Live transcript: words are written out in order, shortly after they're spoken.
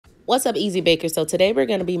What's up, Easy Bakers? So today we're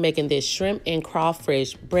going to be making this shrimp and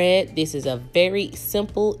crawfish bread. This is a very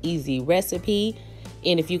simple, easy recipe.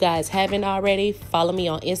 And if you guys haven't already, follow me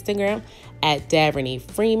on Instagram at Daverney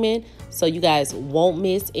Freeman so you guys won't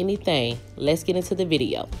miss anything. Let's get into the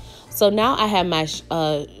video. So now I have my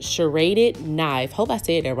serrated knife. Hope I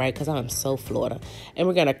said that right because I'm so Florida. And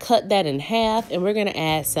we're going to cut that in half and we're going to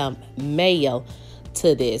add some mayo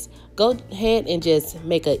to this. Go ahead and just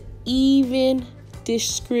make an even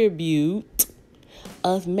distribute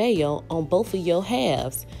of mayo on both of your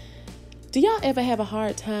halves. Do y'all ever have a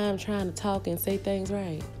hard time trying to talk and say things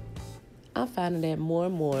right? I'm finding that more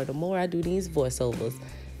and more. The more I do these voiceovers,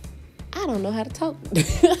 I don't know how to talk.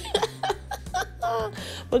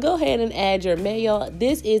 But go ahead and add your mayo.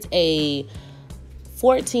 This is a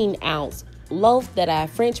 14-ounce loaf that I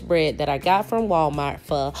French bread that I got from Walmart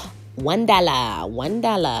for $1.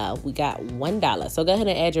 $1. We got $1. So go ahead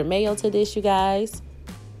and add your mayo to this, you guys,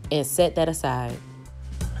 and set that aside.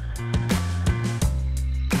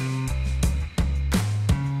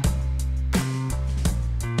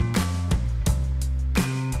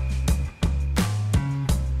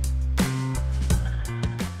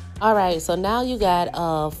 All right, so now you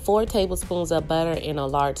got 4 tablespoons of butter in a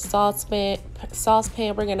large saucepan.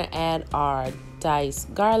 We're gonna add our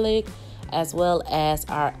diced garlic as well as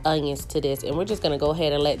our onions to this, and we're just gonna go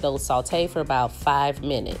ahead and let those saute for about 5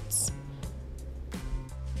 minutes.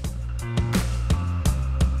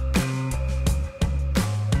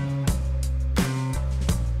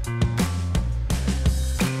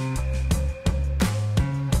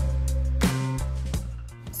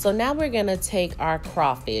 So now we're gonna take our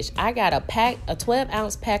crawfish. I got a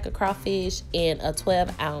 12-ounce pack of crawfish and a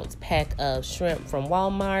 12-ounce pack of shrimp from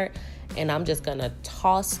Walmart. And I'm just gonna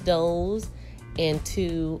toss those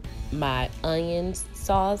into my onion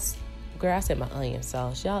sauce. Girl, I said my onion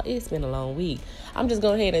sauce. Y'all, it's been a long week. I'm just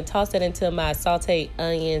going ahead and toss that into my sauteed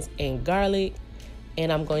onions and garlic.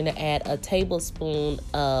 And I'm going to add a tablespoon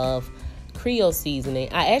of Creole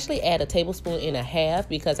seasoning. I actually add a tablespoon and a half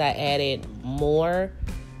because I added more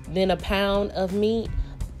than a pound of meat.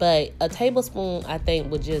 But a tablespoon, I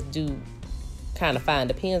think, would just do kind of fine.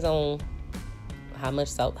 Depends on how much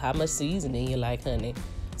salt, how much seasoning you like, honey.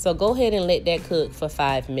 So go ahead and let that cook for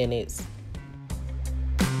 5 minutes.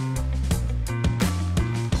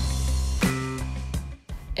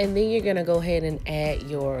 And then you're gonna go ahead and add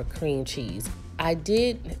your cream cheese. I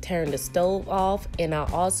did turn the stove off and I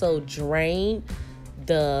also drained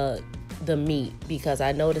the meat because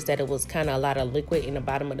I noticed that it was kind of a lot of liquid in the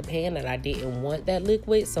bottom of the pan and I didn't want that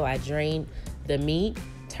liquid, so I drained the meat.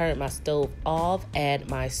 Turn my stove off, add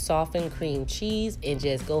my softened cream cheese, and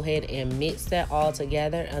just go ahead and mix that all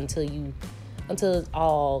together until it's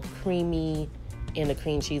all creamy and the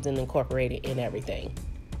cream cheese and incorporated in everything.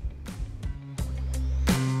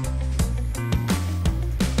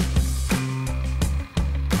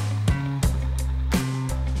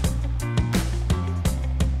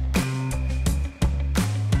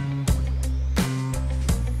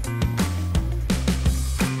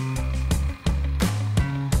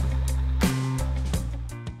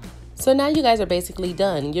 So now you guys are basically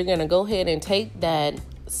done. You're gonna go ahead and take that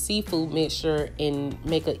seafood mixture and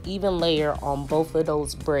make an even layer on both of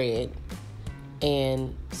those bread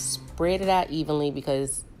and spread it out evenly,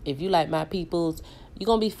 because if you like my peoples, you're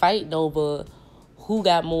gonna be fighting over who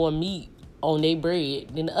got more meat on their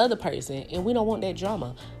bread than the other person, and we don't want that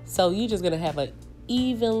drama. So you're just gonna have an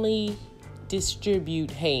evenly distribute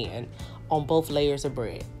hand on both layers of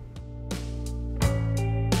bread.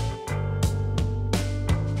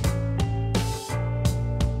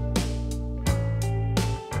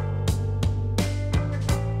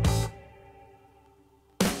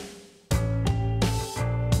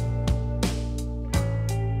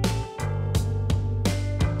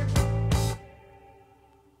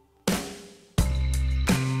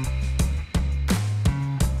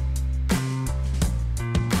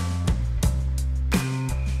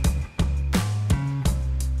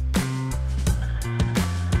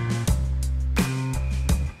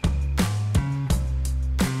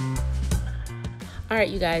 All right,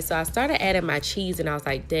 you guys, so I started adding my cheese and I was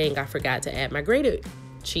like, dang, I forgot to add my grated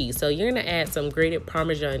cheese. So you're gonna add some grated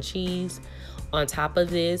Parmesan cheese on top of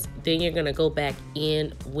this. Then you're gonna go back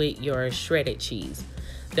in with your shredded cheese.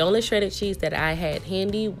 The only shredded cheese that I had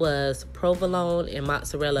handy was provolone and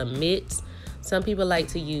mozzarella mix. Some people like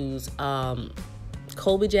to use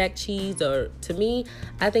Colby Jack cheese, or to me,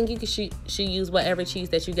 I think you should use whatever cheese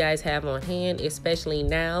that you guys have on hand, especially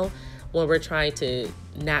now when we're trying to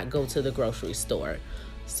not go to the grocery store.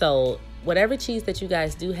 So whatever cheese that you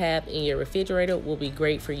guys do have in your refrigerator will be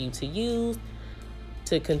great for you to use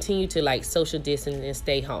to continue to like social distance and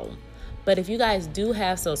stay home. But if you guys do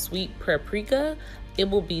have some sweet paprika, it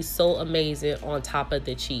will be so amazing on top of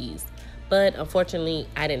the cheese. But unfortunately,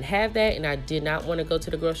 I didn't have that, and I did not want to go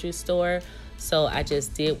to the grocery store. So I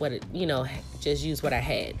just did what it, just use what I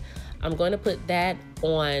had. I'm going to put that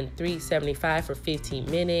on 375 for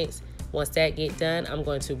 15 minutes. Once that get done, I'm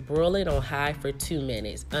going to broil it on high for 2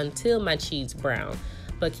 minutes until my cheese brown.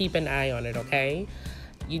 But keep an eye on it, okay?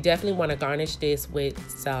 You definitely want to garnish this with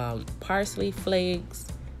some parsley flakes.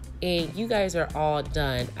 And you guys are all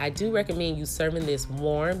done. I do recommend you serving this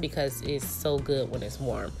warm because it's so good when it's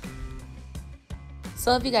warm.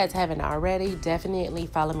 So if you guys haven't already, definitely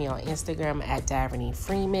follow me on Instagram at Daverney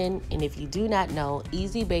Freeman. And if you do not know,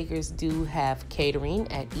 Easy Bakers do have catering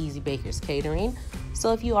at Easy Bakers Catering.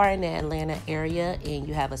 So if you are in the Atlanta area and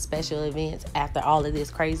you have a special event after all of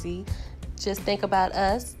this crazy, just think about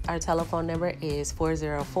us. Our telephone number is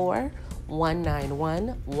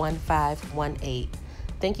 404-191-1518.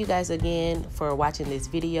 Thank you guys again for watching this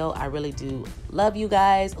video. I really do love you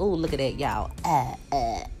guys. Oh, look at that, y'all.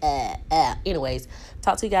 Anyways,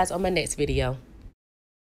 talk to you guys on my next video.